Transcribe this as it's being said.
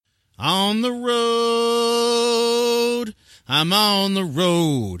On the road, I'm on the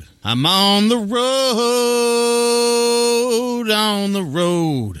road, I'm on the road, on the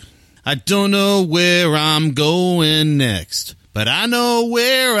road. I don't know where I'm going next, but I know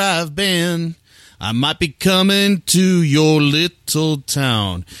where I've been. I might be coming to your little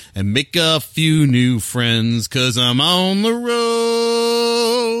town and make a few new friends, 'cause I'm on the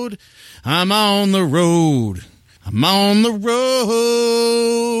road, I'm on the road. I'm on the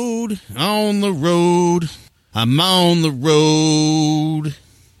road, on the road, I'm on the road.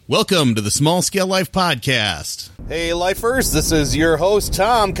 Welcome to the Small Scale Life Podcast. Hey, lifers, this is your host,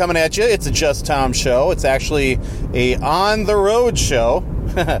 Tom, coming at you. It's a Just Tom show. It's actually a on-the-road show.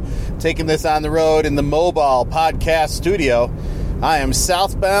 Taking this on the road in the mobile podcast studio. I am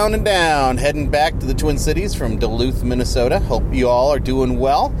southbound and down, heading back to the Twin Cities from Duluth, Minnesota. Hope you all are doing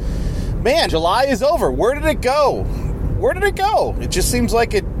well. Man, July is over. Where did it go? Where did it go? It just seems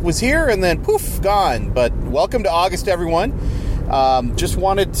like it was here and then poof, gone. But welcome to August, everyone. Just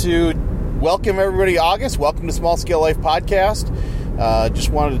wanted to welcome everybody to August. Welcome to Small Scale Life Podcast. Just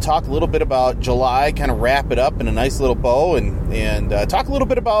wanted to talk a little bit about July, kind of wrap it up in a nice little bow and talk a little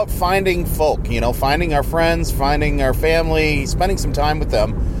bit about finding folk, finding our friends, finding our family, spending some time with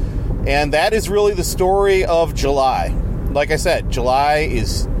them. And that is really the story of July. Like I said, July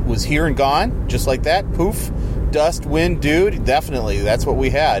was here and gone, just like that. Poof, dust, wind, dude. Definitely, that's what we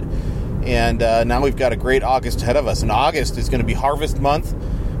had. And now we've got a great August ahead of us. And August is going to be harvest month.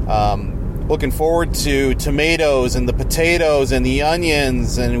 Looking forward to tomatoes and the potatoes and the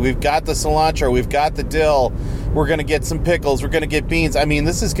onions. And we've got the cilantro. We've got the dill. We're going to get some pickles. We're going to get beans. I mean,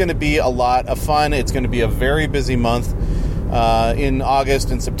 this is going to be a lot of fun. It's going to be a very busy month. In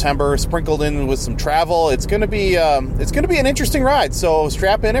August and September, sprinkled in with some travel. It's going to be an interesting ride. So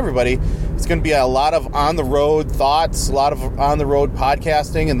strap in, everybody. It's going to be a lot of on the road thoughts, a lot of on the road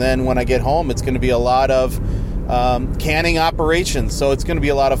podcasting, and then when I get home, it's going to be a lot of canning operations. So it's going to be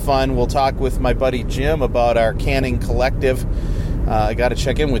a lot of fun. We'll talk with my buddy Jim about our canning collective. I got to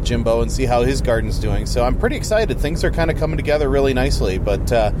check in with Jimbo and see how his garden's doing. So I'm pretty excited. Things are kind of coming together really nicely.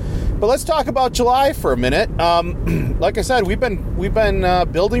 But let's talk about July for a minute. Like I said, we've been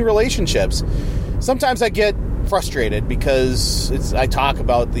building relationships. Sometimes I get frustrated because I talk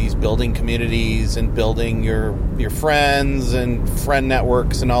about these building communities and building your friends and friend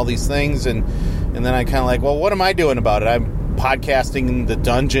networks and all these things, and then I kind of like, well, what am I doing about it? I'm podcasting in the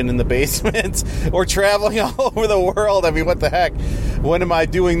dungeon in the basement or traveling all over the world. I mean, what the heck? When am I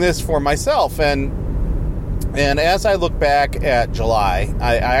doing this for myself? And as I look back at July,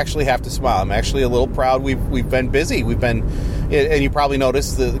 I actually have to smile. I'm actually a little proud. We've been busy. And you probably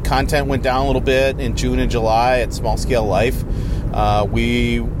noticed the content went down a little bit in June and July at Small Scale Life.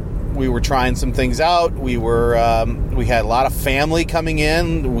 We were trying some things out. We had a lot of family coming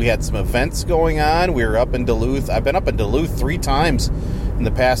in. We had some events going on. We were up in Duluth. I've been up in Duluth 3 times in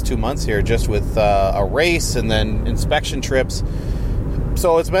the past 2 months here, just with a race and then inspection trips.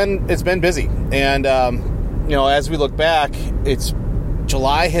 So it's been busy. And as we look back,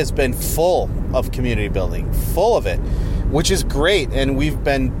 July has been full of community building, full of it, which is great. And we've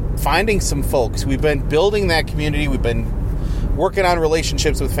been finding some folks. We've been building that community. We've been working on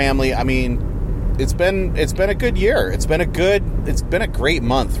relationships with family. I mean, it's been a good year. It's been a great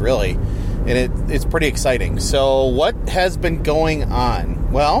month, really, and it's pretty exciting. So what has been going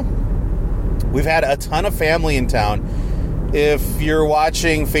on? Well, we've had a ton of family in town. If you're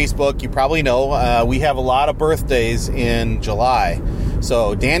watching Facebook, you probably know we have a lot of birthdays in July.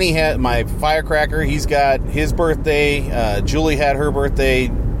 So Danny had my firecracker. He's got his birthday. Julie had her birthday.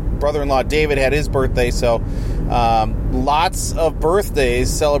 Brother-in-law David had his birthday. So lots of birthdays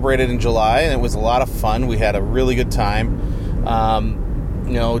celebrated in July, and it was a lot of fun. We had a really good time.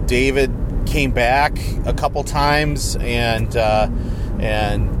 David came back a couple times, and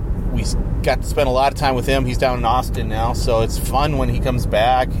we got to spend a lot of time with him. He's down in Austin now, so it's fun when he comes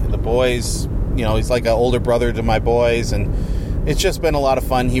back. The boys, he's like an older brother to my boys, and it's just been a lot of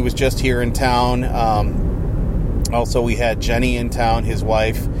fun. He was just here in town. Also, we had Jenny in town, his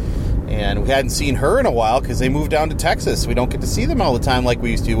wife, and we hadn't seen her in a while because they moved down to Texas. We don't get to see them all the time like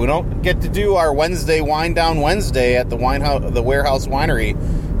we used to. We don't get to do our Wednesday Wine Down Wednesday at the Warehouse Winery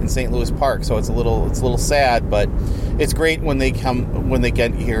in St. Louis Park. So it's a little sad, but it's great when they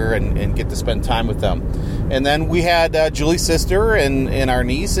get here and get to spend time with them. And then we had Julie's sister and our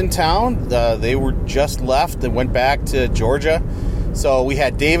niece in town. They were just left and went back to Georgia. So we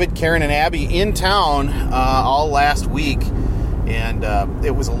had David, Karen, and Abby in town all last week. And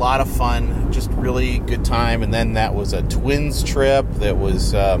it was a lot of fun, just really good time. And then that was a twins trip. That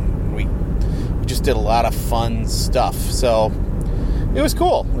was we just did a lot of fun stuff. So it was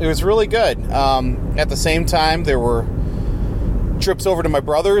cool. It was really good. At the same time, there were trips over to my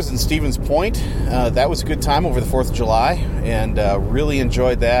brother's in Stevens Point. That was a good time over the 4th of July, and really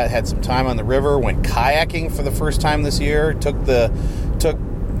enjoyed that. Had some time on the river. Went kayaking for the first time this year. Took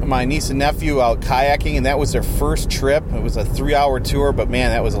my niece and nephew out kayaking, and that was their first trip. It was a 3-hour tour, but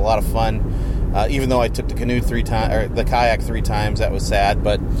man, that was a lot of fun. Even though I took the canoe 3 times, or the kayak 3 times, that was sad,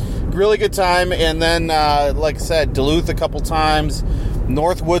 but really good time. And then, like I said, Duluth a couple times,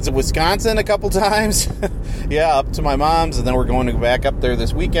 North Woods of Wisconsin a couple times. Yeah, up to my mom's, and then we're going to go back up there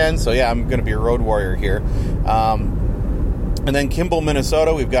this weekend. So yeah, I'm going to be a road warrior here. And then Kimball,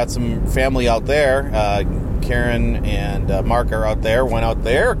 Minnesota, we've got some family out there. Karen and Mark are out there. Went out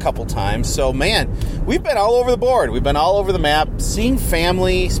there a couple times. So, man, we've been all over the board. We've been all over the map. Seeing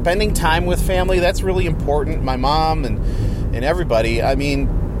family, spending time with family, that's really important. My mom and everybody. I mean,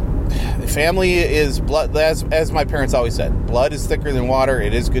 family is blood. As my parents always said, blood is thicker than water.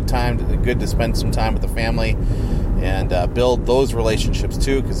 It is good to spend some time with the family and build those relationships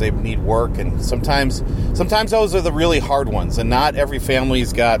too, because they need work, and sometimes those are the really hard ones, and not every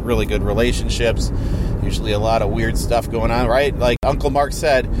family's got really good relationships. Usually a lot of weird stuff going on, right? Like Uncle Mark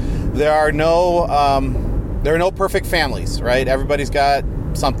said, there are no perfect families, right? Everybody's got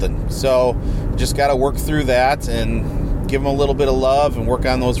something, so just got to work through that and give them a little bit of love and work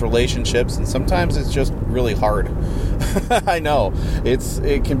on those relationships. And sometimes it's just really hard. I know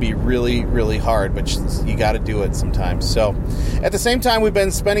it can be really, really hard, but you got to do it sometimes. So at the same time, we've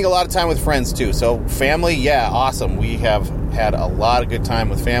been spending a lot of time with friends too. So family, yeah, awesome. We have had a lot of good time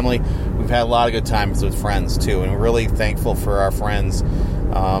with family. We've had a lot of good times with friends too, and we're really thankful for our friends.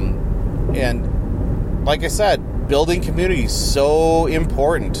 And like I said, building community is so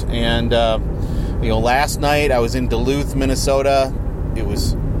important. And last night I was in Duluth, Minnesota.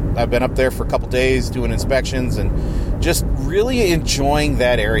 I've been up there for a couple days doing inspections and just really enjoying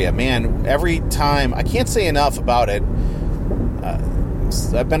that area. Man, every time, I can't say enough about it.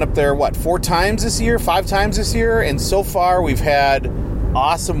 I've been up there, 5 times this year, and so far we've had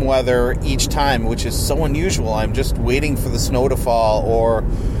awesome weather each time, which is so unusual. I'm just waiting for the snow to fall or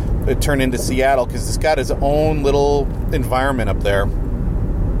it turn into Seattle, because it's got its own little environment up there.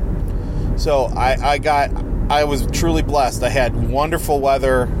 So I was truly blessed. I had wonderful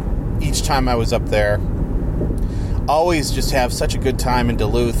weather each time I was up there. Always just have such a good time in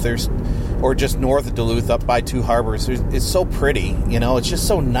Duluth. Or just north of Duluth, up by Two Harbors. It's so pretty, it's just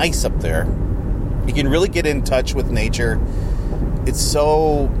so nice up there. You can really get in touch with nature.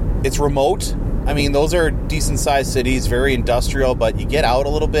 It's remote. I mean, those are decent-sized cities, very industrial, but you get out a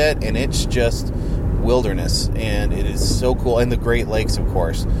little bit, and it's just wilderness, and it is so cool. And the Great Lakes, of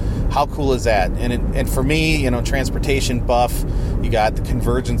course. How cool is that? And for me, transportation buff, you got the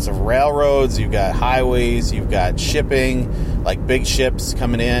convergence of railroads, you've got highways, you've got shipping, like big ships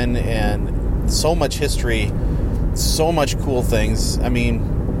coming in, and so much history, so much cool things. I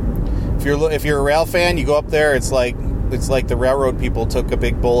mean, if you're a rail fan, you go up there, it's like the railroad people took a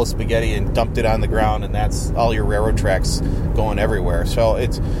big bowl of spaghetti and dumped it on the ground, and that's all your railroad tracks going everywhere. So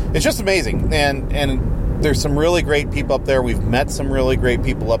it's just amazing. And there's some really great people up there. We've met some really great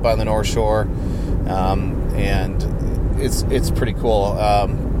people up on the North Shore, and it's pretty cool.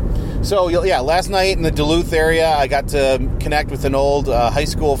 So yeah, last night in the Duluth area, I got to connect with an old high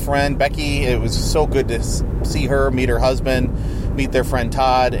school friend, Becky. It was so good to see her, meet her husband, meet their friend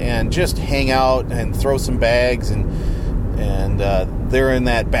Todd, and just hang out and throw some bags. And they're in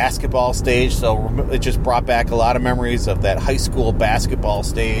that basketball stage, so it just brought back a lot of memories of that high school basketball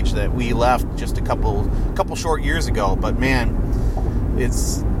stage that we left just a couple short years ago. But man,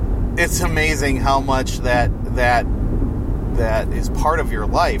 it's amazing how much that is part of your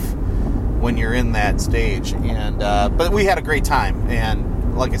life when you're in that stage. And but we had a great time,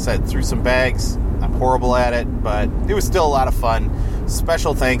 and like I said, threw some bags. I'm horrible at it, but it was still a lot of fun.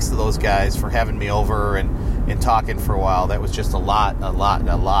 Special thanks to those guys for having me over and talking for a while. That was just a lot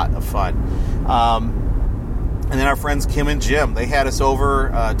of fun. And then our friends Kim and Jim, they had us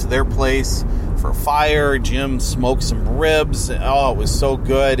over to their place for a fire. Jim smoked some ribs. Oh, it was so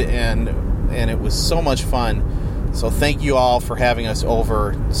good, and it was so much fun. So thank you all for having us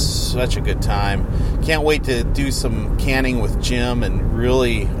over. Such a good time. Can't wait to do some canning with Jim and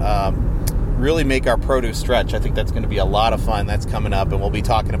really make our produce stretch. I think that's going to be a lot of fun. That's coming up, and we'll be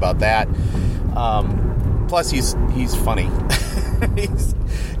talking about that. Plus, he's funny.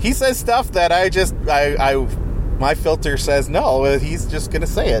 He says stuff that my filter says no. He's just going to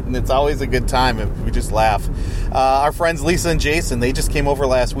say it, and it's always a good time if we just laugh. Our friends Lisa and Jason, they just came over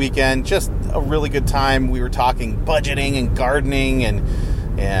last weekend. Just a really good time. We were talking budgeting and gardening and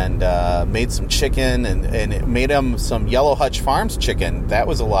and made some chicken and made them some Yellow Hutch Farms chicken. That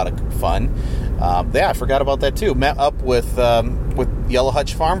was a lot of fun. I forgot about that too. Met up with Yellow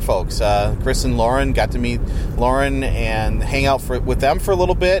Hutch Farm folks. Chris and Lauren, got to meet Lauren and hang out with them for a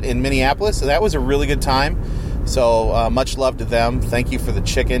little bit in Minneapolis. So that was a really good time. So much love to them. Thank you for the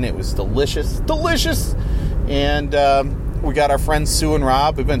chicken. It was delicious. And we got our friends Sue and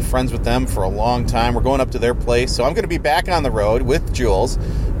Rob. We've been friends with them for a long time. We're going up to their place. So I'm going to be back on the road with Jules.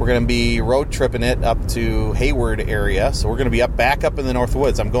 We're going to be road tripping it up to Hayward area. So we're going to be back up in the North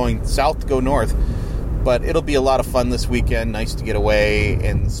Woods. I'm going south to go north. But it'll be a lot of fun this weekend. Nice to get away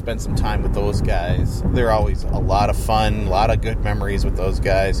and spend some time with those guys. They're always a lot of fun. A lot of good memories with those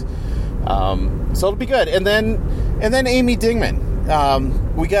guys. So it'll be good. And then Amy Dingman.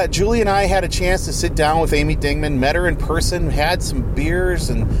 Julie and I had a chance to sit down with Amy Dingman, met her in person, had some beers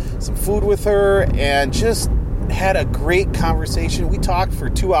and some food with her, and just had a great conversation. We talked for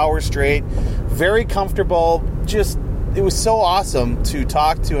 2 hours straight, very comfortable. It was so awesome to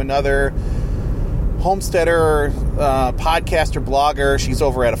talk to another homesteader, podcaster, blogger. She's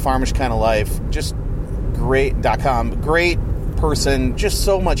over at A Farmish Kind of Life. Just great.com. Great person. Just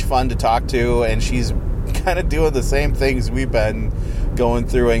so much fun to talk to, and she's kind of doing the same things we've been going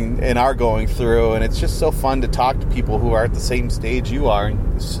through and are going through, and it's just so fun to talk to people who are at the same stage you are,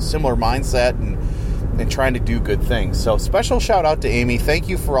 similar mindset, and trying to do good things. So special shout out to Amy. Thank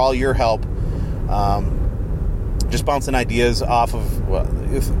you for all your help. Just bouncing ideas off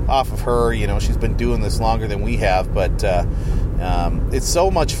of her. You know, she's been doing this longer than we have, but it's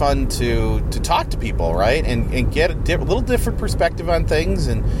so much fun to talk to people, right, and get a little different perspective on things,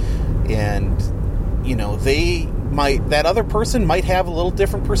 and you know, that other person might have a little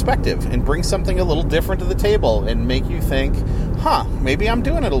different perspective and bring something a little different to the table and make you think, maybe I'm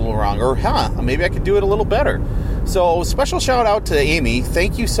doing it a little wrong, or maybe I could do it a little better. So special shout out to Amy.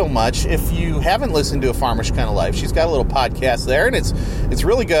 Thank you so much. If you haven't listened to A Farmish Kind of Life, she's got a little podcast there, and it's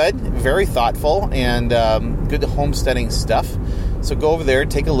really good, very thoughtful, and good homesteading stuff. So go over there,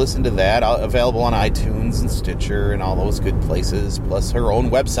 take a listen to that. Available on iTunes and Stitcher and all those good places, plus her own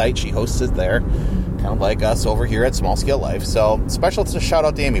website. She hosts it there, kind of like us over here at Small Scale Life. So special shout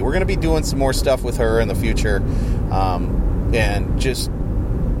out to Amy. We're going to be doing some more stuff with her in the future. And just,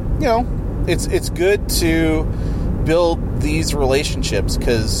 you know, it's good to build these relationships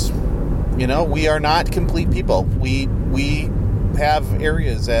because, you know, we are not complete people. We have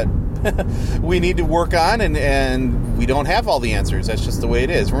areas that we need to work on, and we don't have all the answers. That's just the way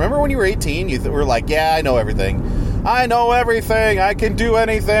it is. Remember when you were 18, you were like, yeah, I know everything. I can do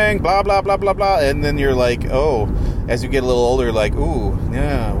anything, blah, blah, blah, blah, blah. And then you're like, as you get a little older, you're like,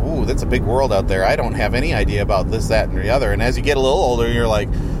 that's a big world out there. I don't have any idea about this, that, and the other. And as you get a little older, you're like,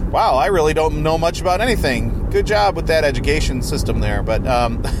 wow, I really don't know much about anything. Good job with that education system there. But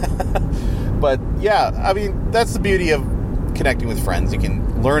yeah, I mean, that's the beauty of connecting with friends. You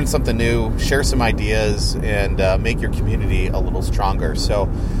can learn something new, share some ideas, and make your community a little stronger. So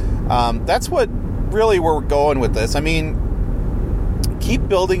that's what really where we're going with this. I mean, keep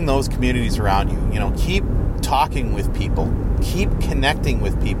building those communities around you. You know, keep talking with people, keep connecting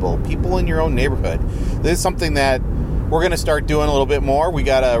with people in your own neighborhood. This is something that we're going to start doing a little bit more. We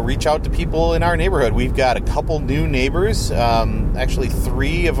got to reach out to people in our neighborhood. We've got a couple new neighbors. Actually,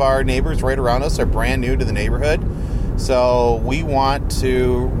 3 of our neighbors right around us are brand new to the neighborhood. So we want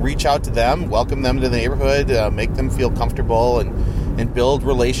to reach out to them, welcome them to the neighborhood, make them feel comfortable, and build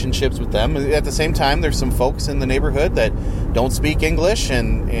relationships with them. At the same time, there's some folks in the neighborhood that don't speak English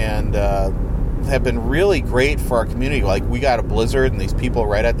and have been really great for our community. Like, we got a blizzard, and these people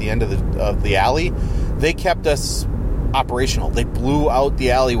right at the end of the alley, they kept us operational. They blew out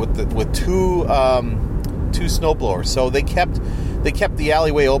the alley with two snowblowers. So they kept the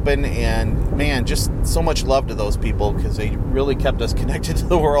alleyway open, and man, just so much love to those people because they really kept us connected to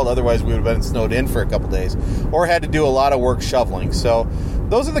the world. Otherwise, we would have been snowed in for a couple days or had to do a lot of work shoveling. So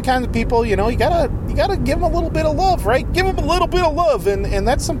those are the kinds of people, you know, you gotta give them a little bit of love, right? Give them a little bit of love, and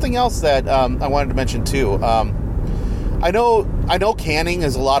that's something else that I wanted to mention too. I know canning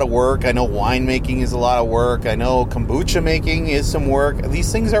is a lot of work. I know wine making is a lot of work. I know kombucha making is some work.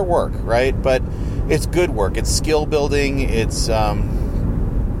 These things are work, right? But it's good work. It's skill building. It's,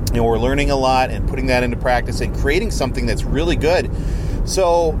 we're learning a lot and putting that into practice and creating something that's really good.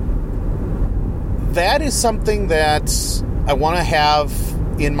 So that is something that I want to have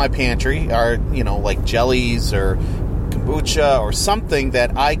in my pantry, or, you know, like jellies or kombucha or something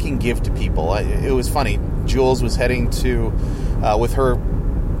that I can give to people. It was funny. Jules was heading to, with her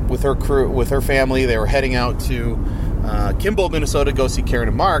crew, with her family. They were heading out to Kimball, Minnesota, to go see Karen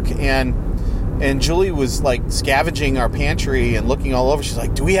and Mark, and And Julie was like scavenging our pantry and looking all over. She's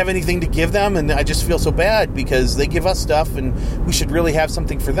like, do we have anything to give them? And I just feel so bad because they give us stuff and we should really have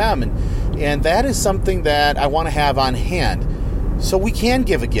something for them. And that is something that I want to have on hand so we can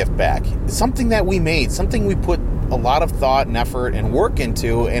give a gift back. It's something that we made, something we put a lot of thought and effort and work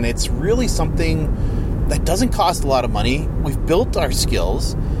into. And it's really something that doesn't cost a lot of money. We've built our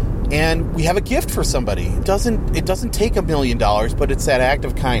skills. And we have a gift for somebody. It doesn't take $1 million, but it's that act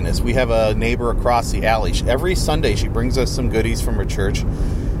of kindness. We have a neighbor across the alley. Every Sunday, she brings us some goodies from her church.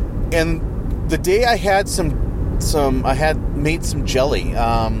 And the day I had I had made some jelly,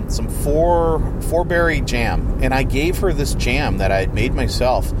 some four berry jam, and I gave her this jam that I had made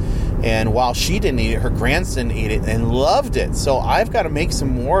myself. And while she didn't eat it, her grandson ate it and loved it. So I've got to make some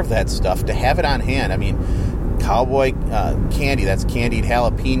more of that stuff to have it on hand. I mean, cowboy candy, that's candied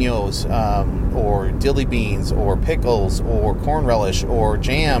jalapenos, or dilly beans, or pickles, or corn relish, or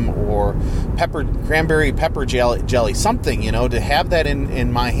jam, or cranberry pepper jelly, something, to have that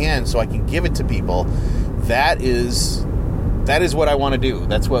in my hand so I can give it to people. That is what I want to do.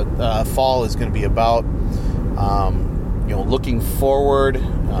 That's what fall is going to be about. Looking forward,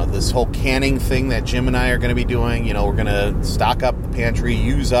 this whole canning thing that Jim and I are going to be doing, we're going to stock up the pantry,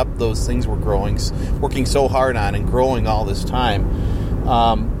 use up those things we're working so hard on and growing all this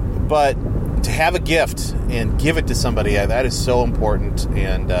time. But to have a gift and give it to somebody, that is so important.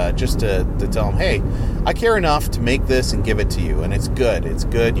 And just to tell them, hey, I care enough to make this and give it to you. And it's good. It's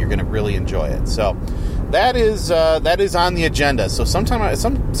good. You're going to really enjoy it. So that is on the agenda. So somehow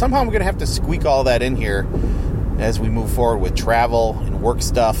I'm going to have to squeak all that in here as we move forward with travel and work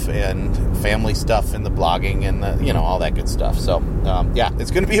stuff and family stuff and the blogging and all that good stuff. So,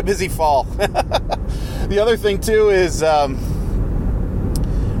 it's going to be a busy fall. The other thing, too, is we're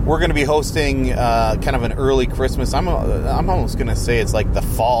going to be hosting kind of an early Christmas. I'm almost going to say it's like the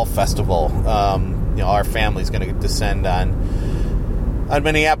fall festival. Our family's going to descend on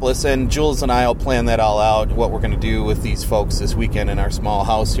Minneapolis, and Jules and I will plan that all out, what we're going to do with these folks this weekend in our small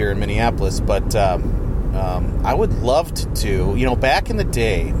house here in Minneapolis. But I would love to, back in the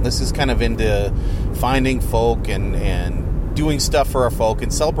day, this is kind of into finding folk and doing stuff for our folk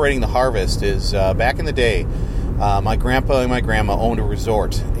and celebrating the harvest is, back in the day, my grandpa and my grandma owned a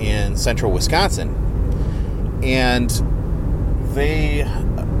resort in central Wisconsin. And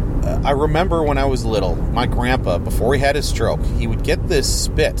I remember when I was little, my grandpa, before he had his stroke, he would get this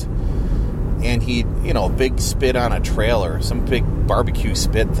spit. And he'd, a big spit on a trailer, some big barbecue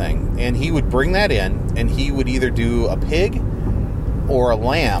spit thing. And he would bring that in, and he would either do a pig or a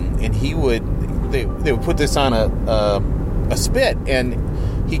lamb. And they would put this on a spit,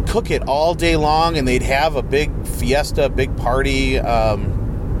 and he'd cook it all day long, and they'd have a big fiesta, big party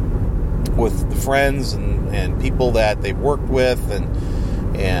with friends and people that they've worked with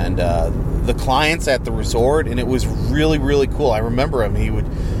and the clients at the resort. And it was really, really cool. I remember him. He'd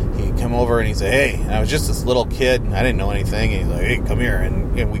come over and he'd say, hey, and I was just this little kid and I didn't know anything, and he's like, hey, come here,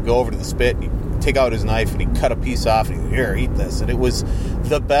 and we'd go over to the spit and he'd take out his knife and he'd cut a piece off and he'd say, here, eat this. And it was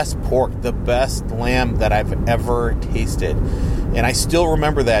the best pork, the best lamb that I've ever tasted, and I still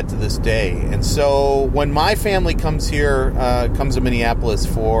remember that to this day. And so when my family comes here, comes to Minneapolis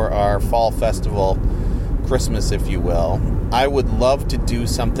for our fall festival, Christmas, if you will, I would love to do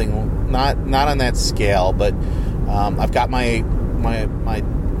something not on that scale, but I've got my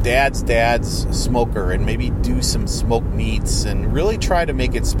dad's smoker, and maybe do some smoked meats and really try to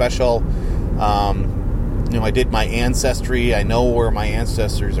make it special. I did my ancestry. I know where my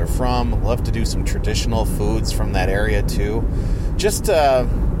ancestors are from. I'd love to do some traditional foods from that area too. Just to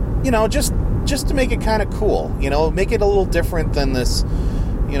make it kind of cool, make it a little different than this.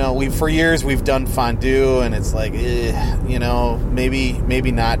 For years we've done fondue, and it's like,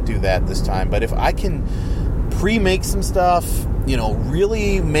 maybe not do that this time. But if I can pre-make some stuff,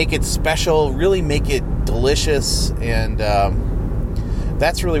 really make it special, really make it delicious, and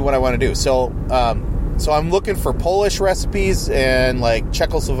that's really what I want to do. So I'm looking for Polish recipes and like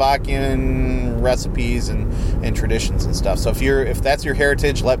Czechoslovakian recipes and traditions and stuff. So if that's your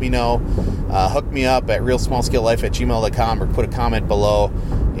heritage, let me know. Hook me up at realsmallscalelife@gmail.com or put a comment below,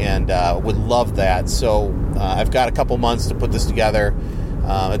 and would love that. So I've got a couple months to put this together.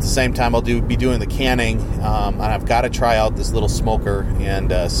 At the same time, I'll be doing the canning, and I've got to try out this little smoker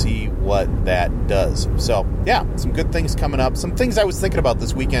and see what that does. So, yeah, some good things coming up. Some things I was thinking about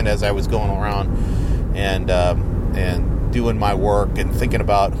this weekend as I was going around and doing my work and thinking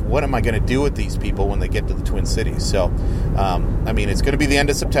about what am I going to do with these people when they get to the Twin Cities. So, it's going to be the end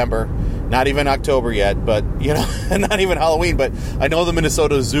of September, not even October yet, but, not even Halloween. But I know the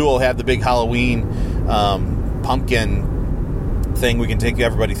Minnesota Zoo will have the big Halloween pumpkin thing. We can take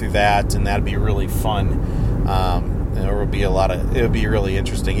everybody through that, and that'd be really fun. It would be really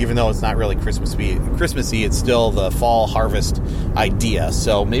interesting, even though it's not really Christmassy. It's still the fall harvest idea,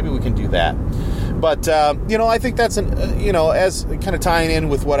 so maybe we can do that. But I think that's as kind of tying in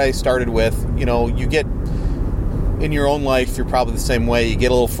with what I started with. You get in your own life, you're probably the same way. You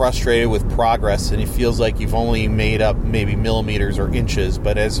get a little frustrated with progress, and it feels like you've only made up maybe millimeters or inches.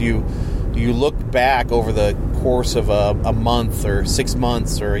 But as you look back over the course of a month or 6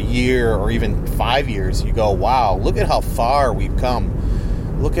 months or a year or even 5 years, you go, wow, look at how far we've come.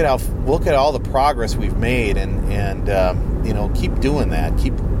 Look at all the progress we've made, and keep doing that.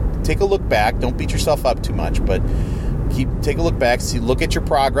 Take a look back. Don't beat yourself up too much, but take a look back. Look at your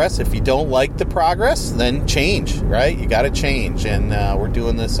progress. If you don't like the progress, then change. Right? You got to change, and we're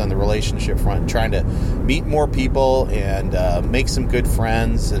doing this on the relationship front, trying to meet more people and make some good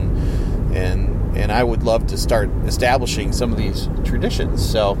friends, and I would love to start establishing some of these traditions.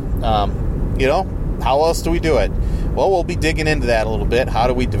 So, how else do we do it? Well, we'll be digging into that a little bit. How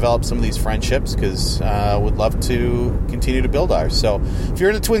do we develop some of these friendships? Because would love to continue to build ours. So if you're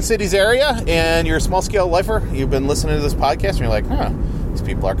in the Twin Cities area and you're a small-scale lifer, you've been listening to this podcast, and you're like, these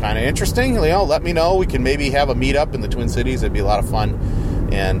people are kind of interesting. Let me know. We can maybe have a meetup in the Twin Cities. It'd be a lot of fun.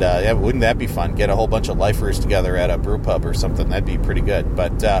 And wouldn't that be fun? Get a whole bunch of lifers together at a brew pub or something. That'd be pretty good.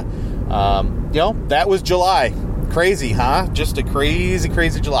 But, that was July. Crazy, huh? Just a crazy,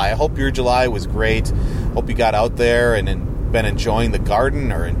 crazy July. I hope your July was great. Hope you got out there and been enjoying the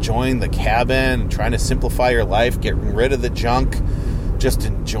garden or enjoying the cabin, trying to simplify your life, getting rid of the junk, just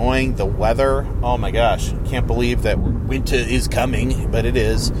enjoying the weather. Oh my gosh, can't believe that winter is coming, but it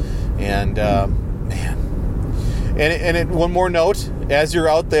is. And man. And one more note, as you're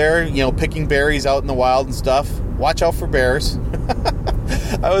out there, picking berries out in the wild and stuff, watch out for bears.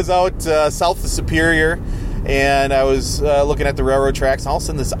 I was out south of Superior, and I was looking at the railroad tracks, and all of a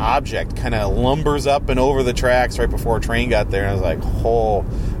sudden this object kind of lumbers up and over the tracks right before a train got there, and I was like, oh,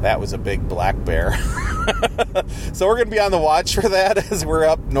 that was a big black bear. So we're going to be on the watch for that as we're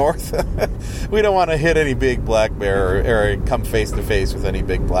up north. We don't want to hit any big black bear or come face to face with any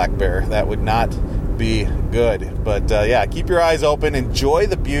big black bear. That would not be good. But keep your eyes open. Enjoy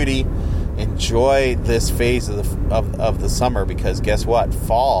the beauty. Enjoy this phase of the summer, because guess what?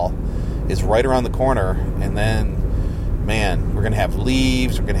 Fall is right around the corner, and then, man, we're going to have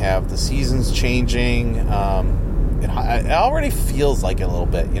leaves. We're going to have the seasons changing. It already feels like it a little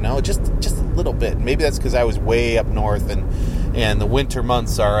bit, just a little bit. Maybe that's because I was way up north, and the winter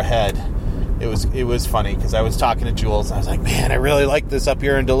months are ahead. It was funny because I was talking to Jules, and I was like, man, I really like this up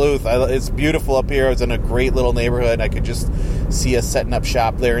here in Duluth. It's beautiful up here. I was in a great little neighborhood. I could just see us setting up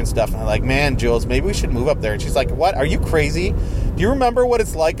shop there and stuff. And I'm like, man, Jules, maybe we should move up there. And she's like, what? Are you crazy? Do you remember what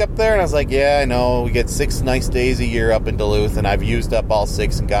it's like up there? And I was like, yeah, I know. We get 6 nice days a year up in Duluth, and I've used up all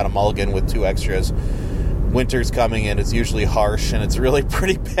 6 and got a mulligan with 2 extras. Winter's coming, and it's usually harsh, and it's really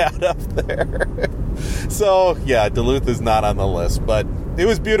pretty bad up there. So, yeah, Duluth is not on the list, but it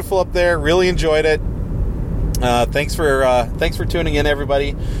was beautiful up there. Really enjoyed it. Thanks for tuning in,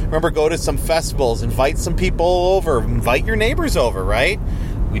 everybody. Remember, go to some festivals, invite some people over, invite your neighbors over, right?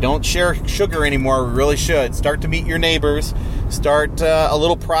 We don't share sugar anymore. We really should. Start to meet your neighbors. Start a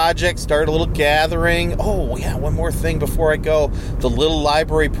little project. Start a little gathering. Oh, yeah, one more thing before I go. The little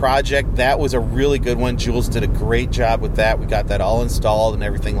library project, that was a really good one. Jules did a great job with that. We got that all installed and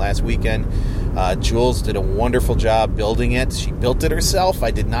everything last weekend. Jules did a wonderful job building it. She built it herself.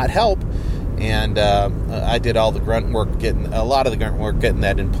 I did not help. And I did all the grunt work, getting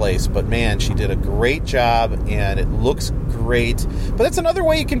that in place. But man, she did a great job, and it looks great. But that's another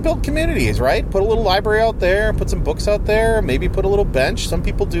way you can build communities, right? Put a little library out there, put some books out there, maybe put a little bench. Some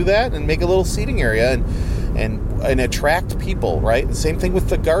people do that, and make a little seating area and attract people, right? The same thing with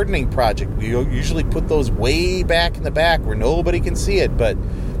the gardening project. We usually put those way back in the back where nobody can see it, but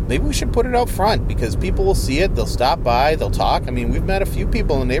maybe we should put it out front, because people will see it, they'll stop by, they'll talk. I mean, we've met a few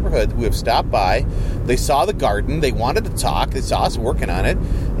people in the neighborhood who have stopped by, they saw the garden, they wanted to talk, they saw us working on it,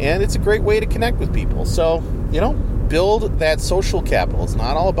 and it's a great way to connect with people. So, build that social capital. It's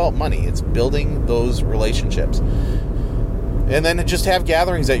not all about money, it's building those relationships. And then just have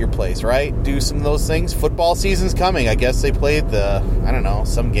gatherings at your place, right? Do some of those things. Football season's coming. I guess they played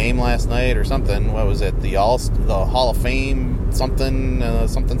some game last night or something. What was it? The Hall of Fame something.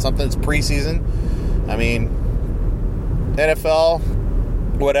 It's preseason. I mean, NFL,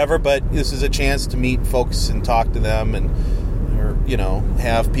 whatever. But this is a chance to meet folks and talk to them, and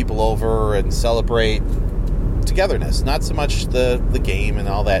have people over and celebrate togetherness. Not so much the game and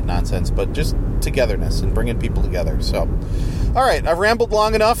all that nonsense, but just togetherness and bringing people together. So, all right, I've rambled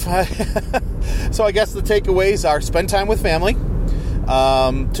long enough. So I guess the takeaways are: spend time with family,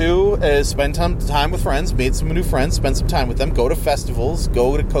 2 is spend time with friends, made some new friends, spend some time with them, go to festivals,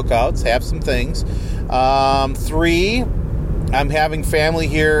 go to cookouts, have some things. 3, I'm having family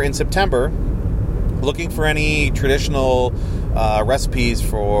here in September, looking for any traditional recipes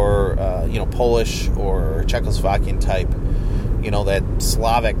for, Polish or Czechoslovakian type, that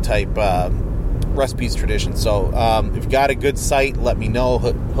Slavic type recipes tradition. So if you've got a good site, let me know,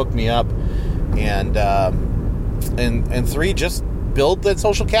 hook me up. And 3, just build that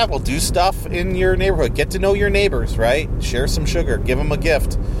social capital. Do stuff in your neighborhood. Get to know your neighbors, right? Share some sugar. Give them a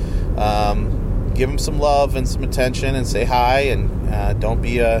gift. Give them some love and some attention, and say hi. And don't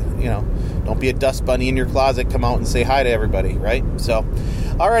be a dust bunny in your closet. Come out and say hi to everybody, right? So,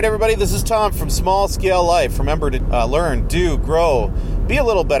 all right, everybody. This is Tom from Small Scale Life. Remember to learn, do, grow, be a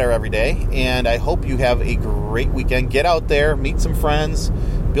little better every day. And I hope you have a great weekend. Get out there, meet some friends,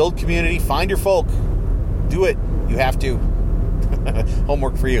 build community, find your folk. Do it. You have to.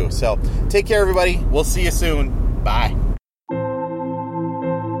 Homework for you. So take care, everybody. We'll see you soon. Bye.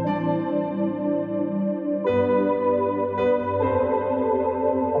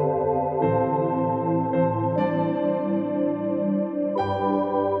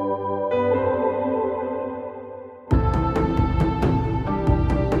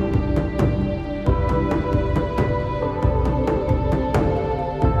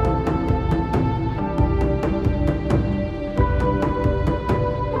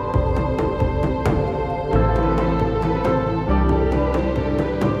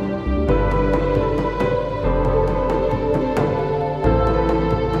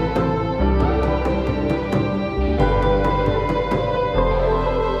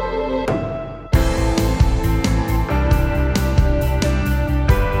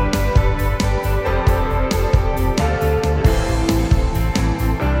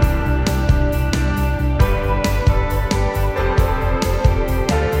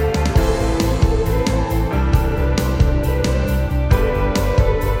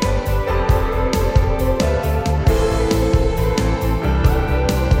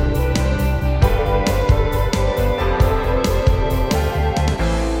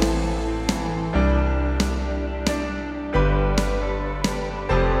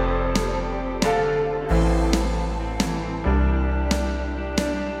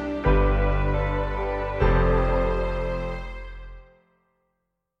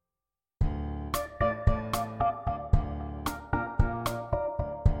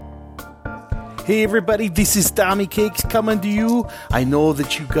 Hey everybody, this is Tommy Cakes coming to you. I know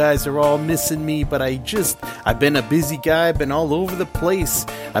that you guys are all missing me, but I've been a busy guy, I've been all over the place.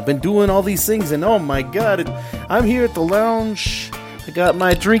 I've been doing all these things, and oh my god, I'm here at the lounge. I got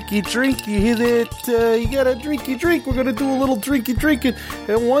my drinky drink. You hear that? You got a drinky drink. We're gonna do a little drinky drinking.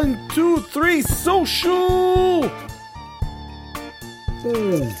 And 1, 2, 3, social!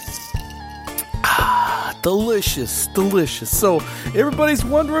 Delicious, delicious. So, everybody's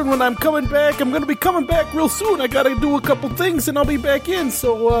wondering when I'm coming back. I'm going to be coming back real soon. I got to do a couple things and I'll be back in.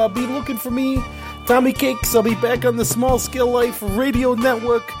 So, be looking for me, Tommy Cakes. I'll be back on the Small Scale Life Radio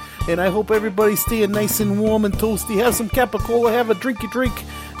Network. And I hope everybody's staying nice and warm and toasty. Have some Capicola, have a drinky drink.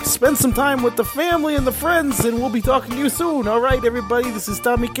 Spend some time with the family and the friends. And we'll be talking to you soon. All right, everybody. This is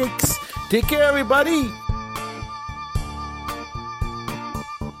Tommy Cakes. Take care, everybody.